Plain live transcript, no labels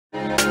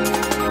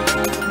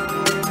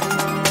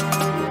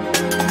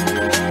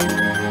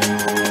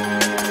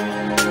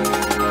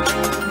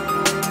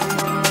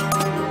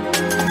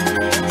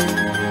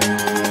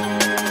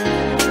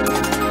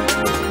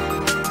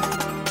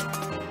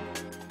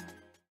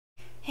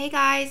Hey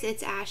guys,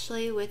 it's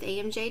Ashley with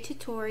AMJ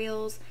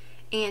Tutorials,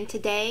 and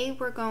today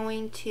we're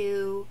going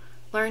to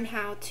learn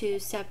how to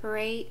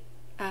separate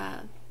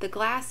the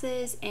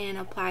glasses and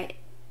apply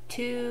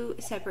two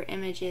separate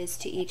images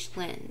to each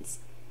lens.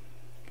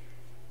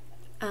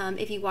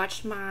 If you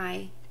watched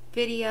my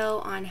video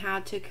on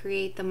how to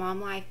create the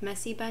Mom Life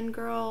Messy Bun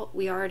Girl,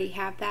 we already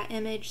have that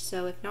image,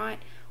 so if not,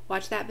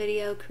 watch that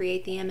video,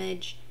 create the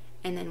image,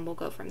 and then we'll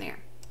go from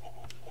there.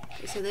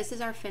 Okay, so this is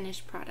our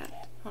finished product.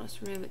 I'll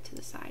just remove it to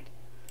the side.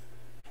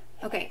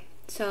 Okay,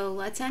 so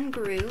let's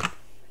ungroup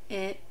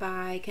it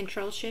by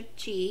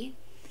Control-Shift-G,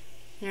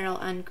 and it'll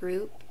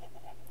ungroup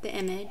the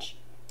image,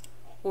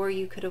 or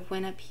you could have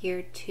went up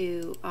here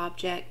to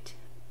Object,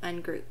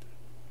 Ungroup.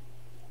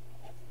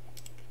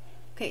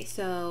 Okay,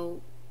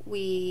 so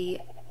we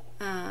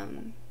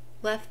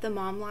left the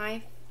Mom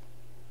Life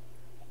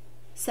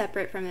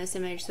separate from this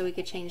image so we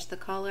could change the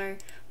color,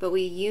 but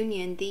we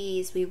union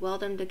these, we weld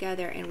them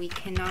together, and we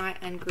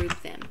cannot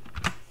ungroup them.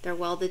 They're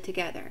welded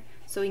together.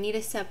 So we need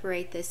to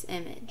separate this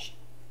image.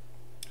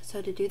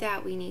 So to do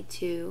that, we need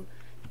to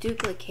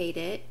duplicate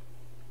it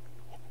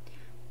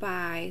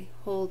by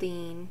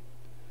holding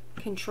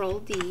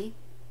Control-D,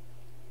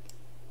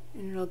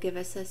 and it'll give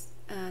us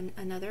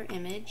another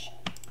image.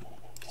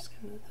 Just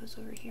gonna move those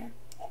over here.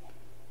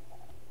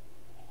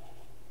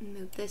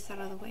 Move this out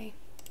of the way.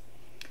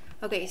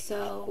 Okay,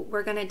 so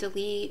we're gonna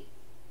delete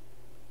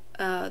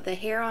the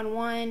hair on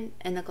one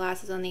and the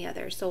glasses on the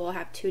other. So we'll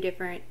have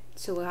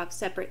we'll have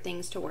separate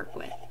things to work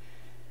with.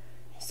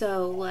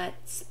 So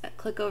let's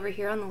click over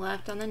here on the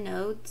left on the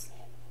nodes,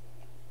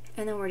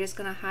 and then we're just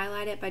going to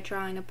highlight it by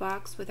drawing a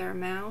box with our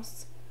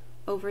mouse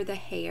over the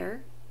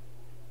hair,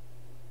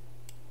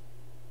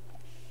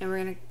 and we're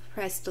going to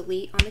press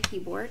delete on the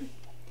keyboard.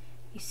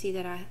 You see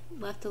that I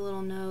left a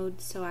little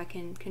node so I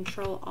can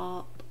Control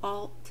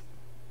Alt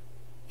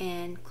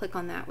and click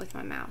on that with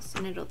my mouse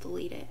and it'll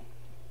delete it.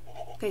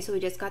 Okay, so we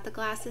just got the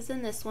glasses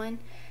in this one.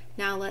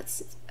 Now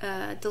let's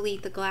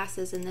delete the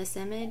glasses in this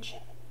image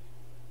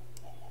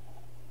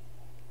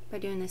by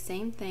doing the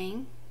same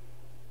thing.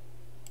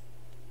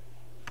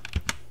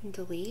 And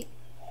delete.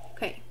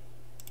 Okay.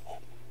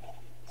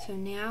 So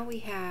now we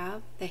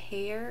have the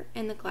hair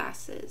and the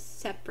glasses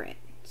separate,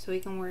 so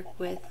we can work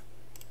with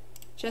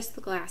just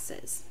the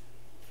glasses.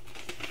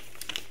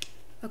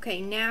 Okay,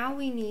 now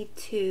we need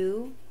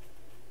to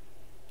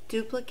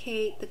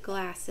duplicate the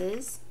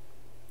glasses,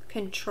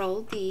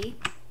 Control-D,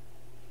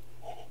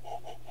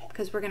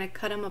 because we're going to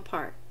cut them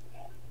apart.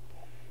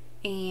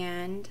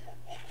 And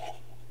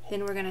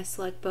then we're going to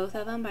select both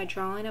of them by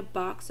drawing a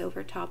box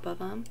over top of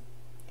them.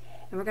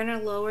 And we're going to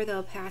lower the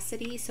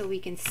opacity so we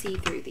can see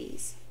through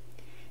these.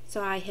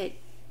 So I hit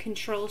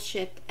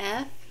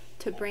Control-Shift-F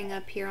to bring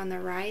up here on the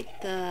right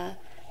the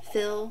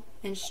fill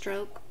and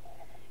stroke.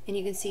 And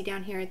you can see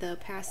down here the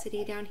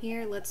opacity down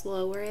here. Let's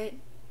lower it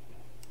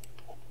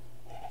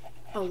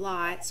a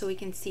lot so we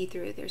can see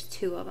through. There's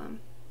two of them.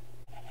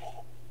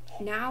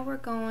 Now we're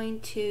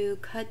going to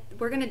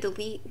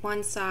delete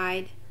one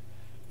side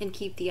and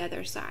keep the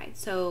other side.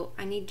 So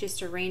I need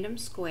just a random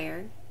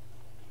square,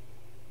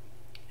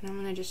 and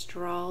I'm going to just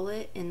draw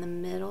it in the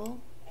middle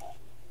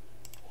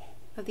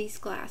of these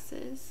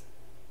glasses.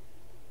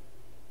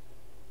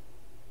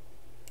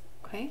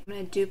 Okay, I'm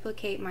going to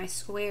duplicate my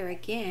square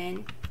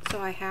again so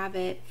I have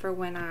it for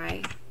when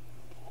I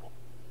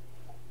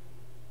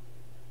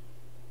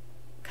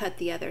cut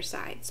the other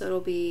side, so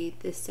it'll be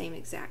the same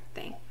exact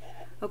thing.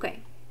 Okay,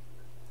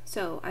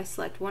 so I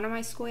select one of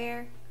my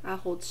square, I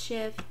hold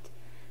Shift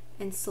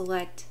and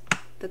select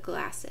the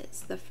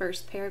glasses, the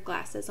first pair of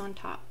glasses on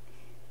top.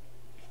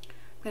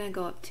 I'm going to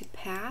go up to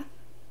Path,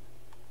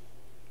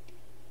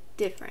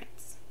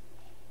 Difference.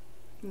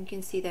 You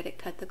can see that it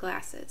cut the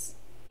glasses.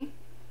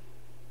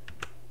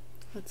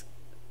 Let's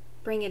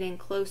bring it in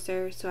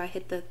closer, so I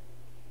hit the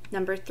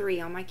number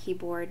 3 on my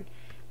keyboard,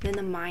 then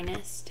the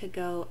minus to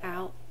go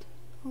out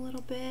a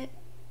little bit.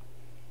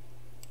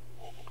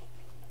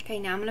 Okay,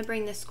 now I'm going to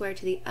bring this square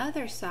to the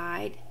other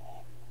side,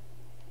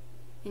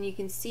 and you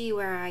can see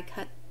where I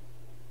cut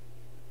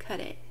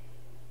it,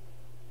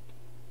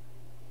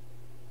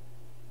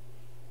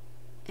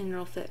 and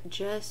it'll fit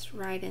just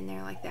right in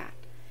there like that.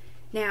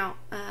 Now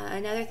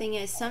another thing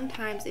is,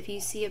 sometimes if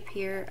you see up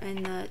here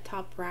in the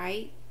top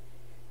right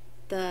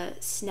the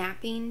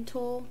snapping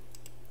tool,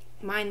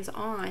 mine's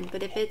on,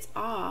 but if it's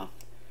off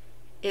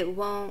it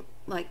won't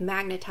like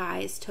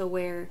magnetize to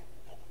where,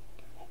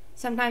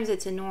 sometimes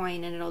it's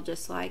annoying and it'll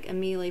just like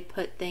immediately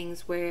put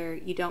things where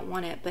you don't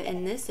want it, but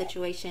in this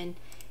situation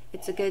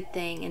it's a good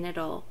thing and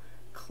it'll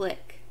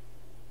click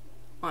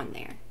on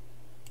there.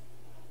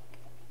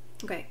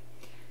 Okay,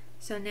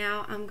 so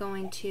now I'm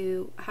going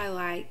to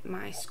highlight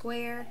my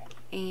square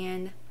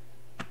and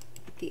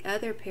the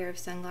other pair of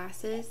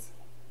sunglasses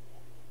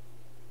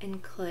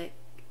and click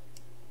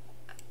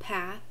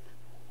Path,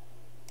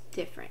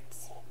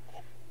 Difference.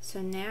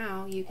 So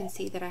now you can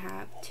see that I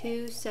have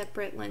two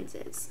separate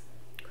lenses.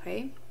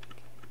 Okay,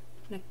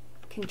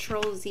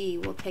 Control-Z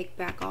will take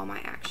back all my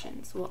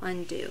actions. We'll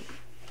undo.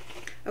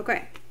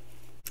 Okay,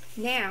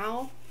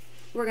 now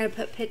we're going to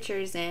put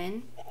pictures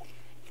in,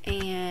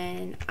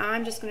 and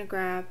I'm just going to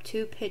grab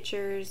 2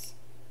 pictures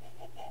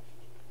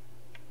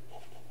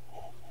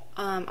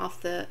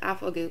off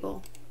of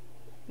Google,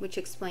 which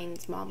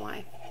explains mom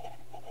life.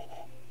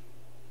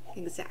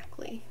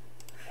 Exactly.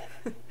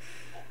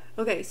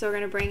 Okay, so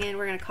we're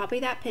going to copy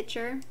that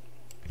picture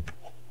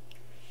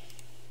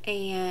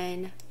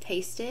and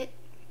paste it.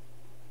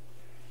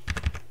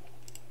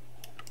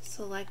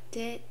 Select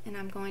it, and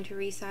I'm going to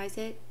resize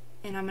it,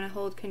 and I'm going to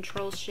hold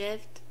Control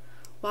Shift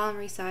while I'm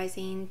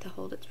resizing to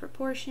hold its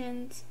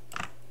proportions.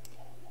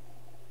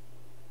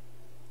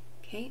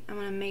 Okay, I'm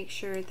going to make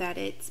sure that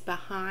it's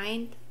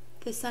behind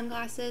the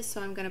sunglasses,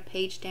 so I'm going to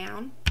page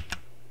down.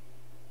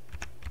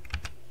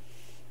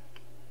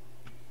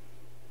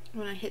 I'm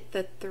going to hit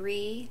the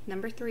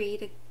number 3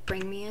 to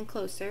bring me in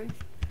closer.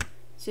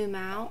 Zoom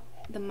out,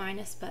 the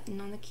minus button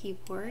on the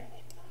keyboard.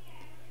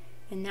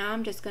 And now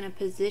I'm just going to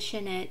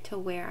position it to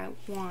where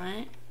I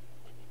want.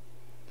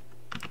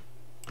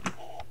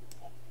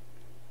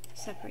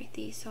 Separate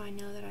these so I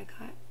know that I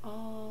got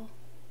all.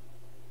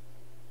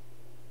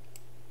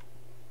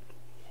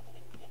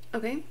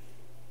 Okay,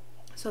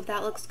 so if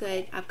that looks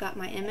good, I've got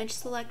my image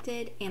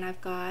selected and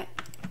I've got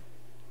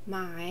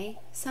my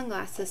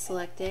sunglasses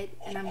selected,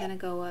 and I'm going to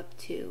go up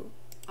to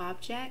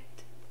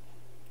Object,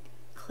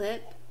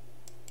 Clip,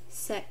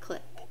 Set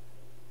Clip.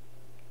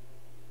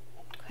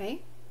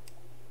 Okay.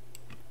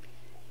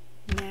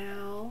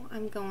 Now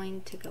I'm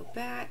going to go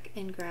back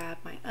and grab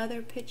my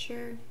other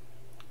picture,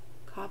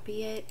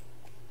 copy it,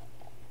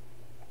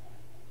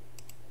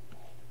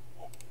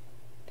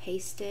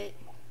 paste it,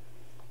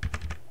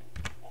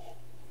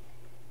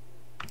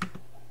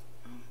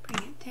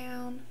 bring it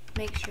down,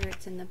 make sure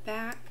it's in the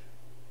back,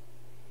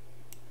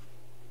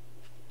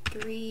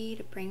 3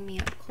 to bring me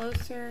up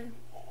closer,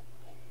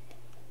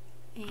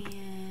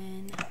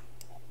 and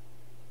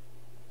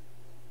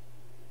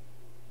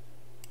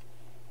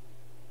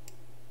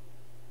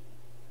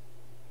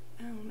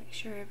make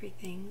sure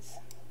everything's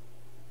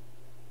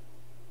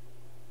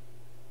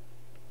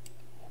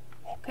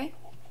okay.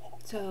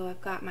 So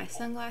I've got my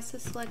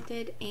sunglasses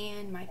selected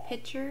and my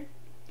picture,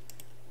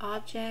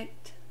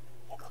 Object,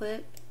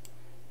 Clip,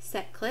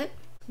 Set Clip.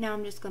 Now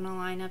I'm just going to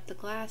line up the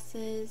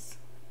glasses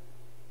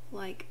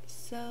like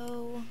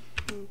so,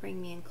 and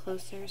bring me in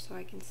closer so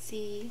I can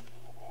see.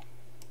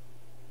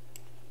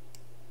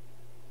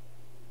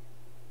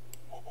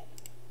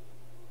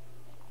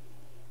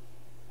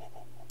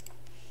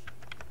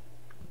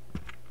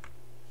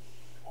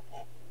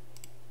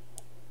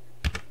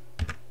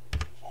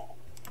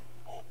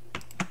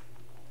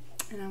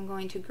 And I'm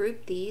going to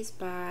group these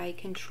by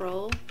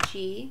Control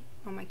G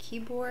on my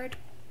keyboard.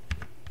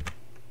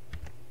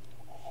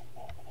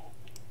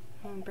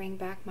 I'm going to bring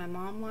back my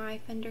mom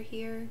life under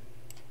here.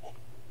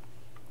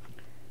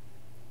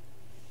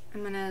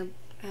 I'm going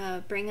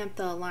to bring up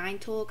the Align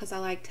tool because I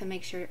like to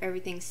make sure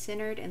everything's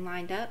centered and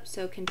lined up.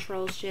 So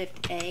Control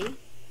Shift A.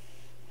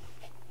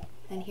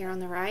 And here on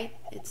the right,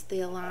 it's the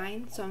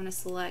Align. So I'm going to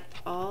select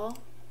all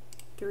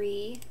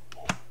 3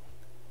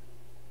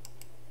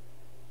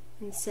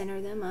 and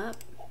center them up.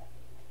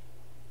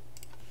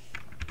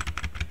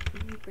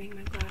 Let me bring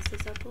my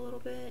glasses up a little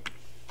bit.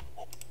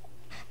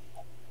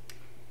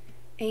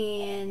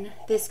 And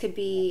this could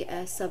be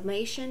a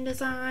sublimation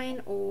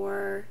design,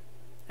 or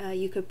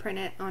you could print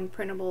it on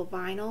printable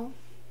vinyl.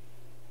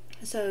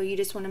 So you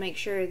just want to make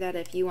sure that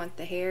if you want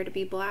the hair to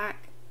be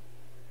black,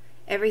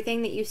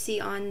 everything that you see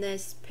on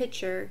this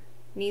picture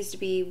needs to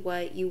be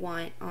what you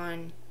want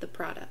on the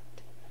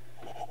product.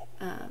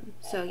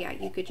 So yeah,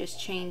 you could just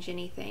change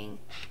anything.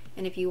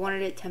 And if you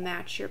wanted it to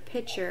match your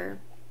picture,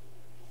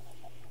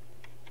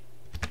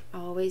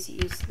 always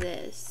use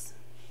this.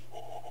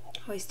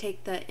 Always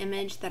take the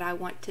image that I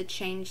want to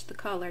change the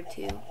color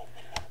to,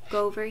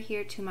 go over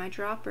here to my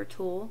dropper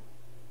tool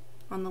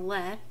on the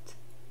left,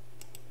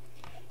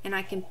 and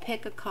I can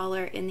pick a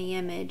color in the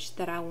image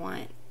that I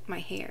want my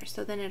hair,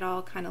 so then it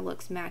all kind of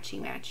looks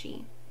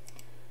matchy-matchy.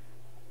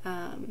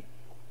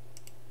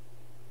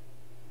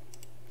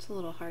 It's a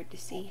little hard to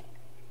see,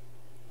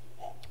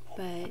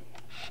 but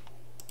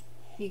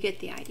you get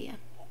the idea.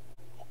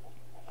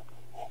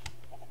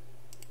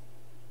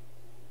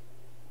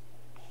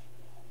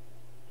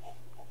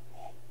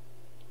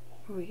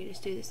 Or we could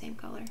just do the same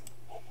color.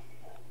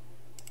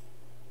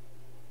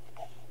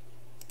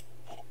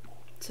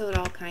 So it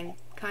all kind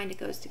of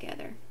goes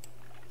together.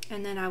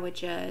 And then I would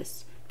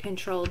just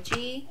Control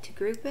G to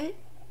group it.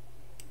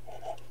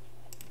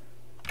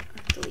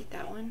 Delete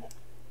that one.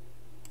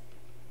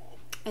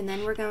 And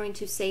then we're going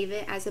to save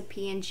it as a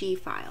PNG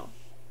file.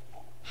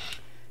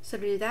 So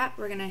to do that,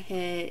 we're going to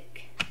hit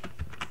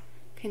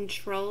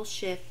Control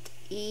Shift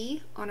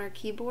E on our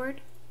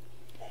keyboard.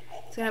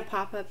 It's going to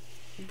pop up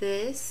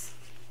this.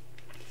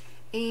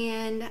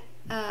 And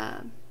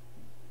a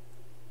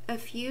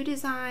few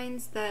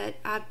designs that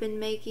I've been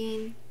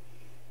making,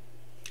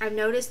 I've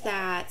noticed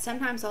that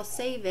sometimes I'll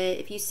save it.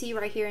 If you see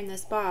right here in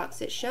this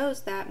box, it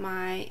shows that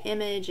my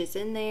image is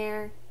in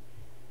there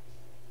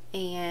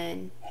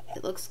and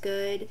it looks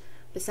good,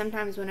 but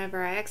sometimes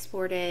whenever I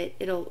export it,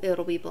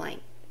 it'll be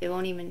blank. it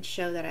won't even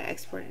show that I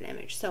exported an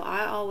image. So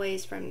I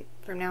always, from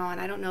now on,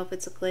 I don't know if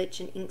it's a glitch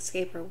in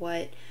Inkscape or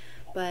what,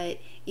 but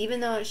even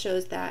though it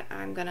shows that,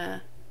 I'm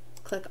gonna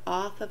click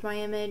off of my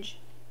image,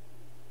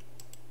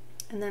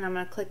 and then I'm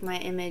gonna click my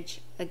image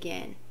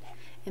again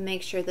and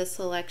make sure the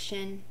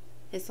selection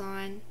is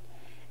on,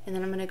 and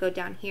then I'm gonna go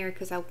down here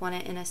because I want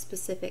it in a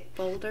specific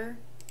folder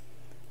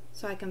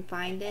so I can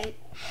find it.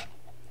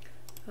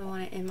 I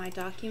want it in my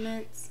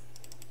documents.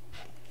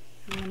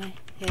 I'm gonna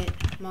hit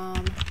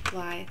Mom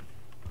Life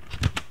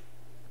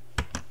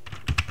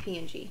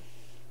PNG.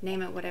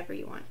 Name it whatever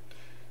you want.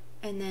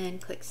 And then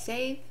click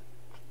Save.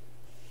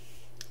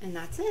 And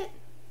that's it.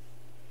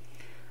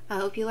 I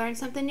hope you learned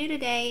something new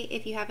today.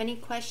 If you have any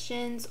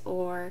questions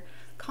or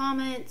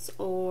comments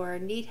or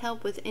need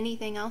help with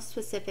anything else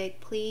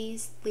specific,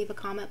 please leave a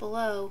comment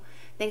below.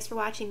 Thanks for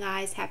watching,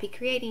 guys. Happy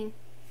creating.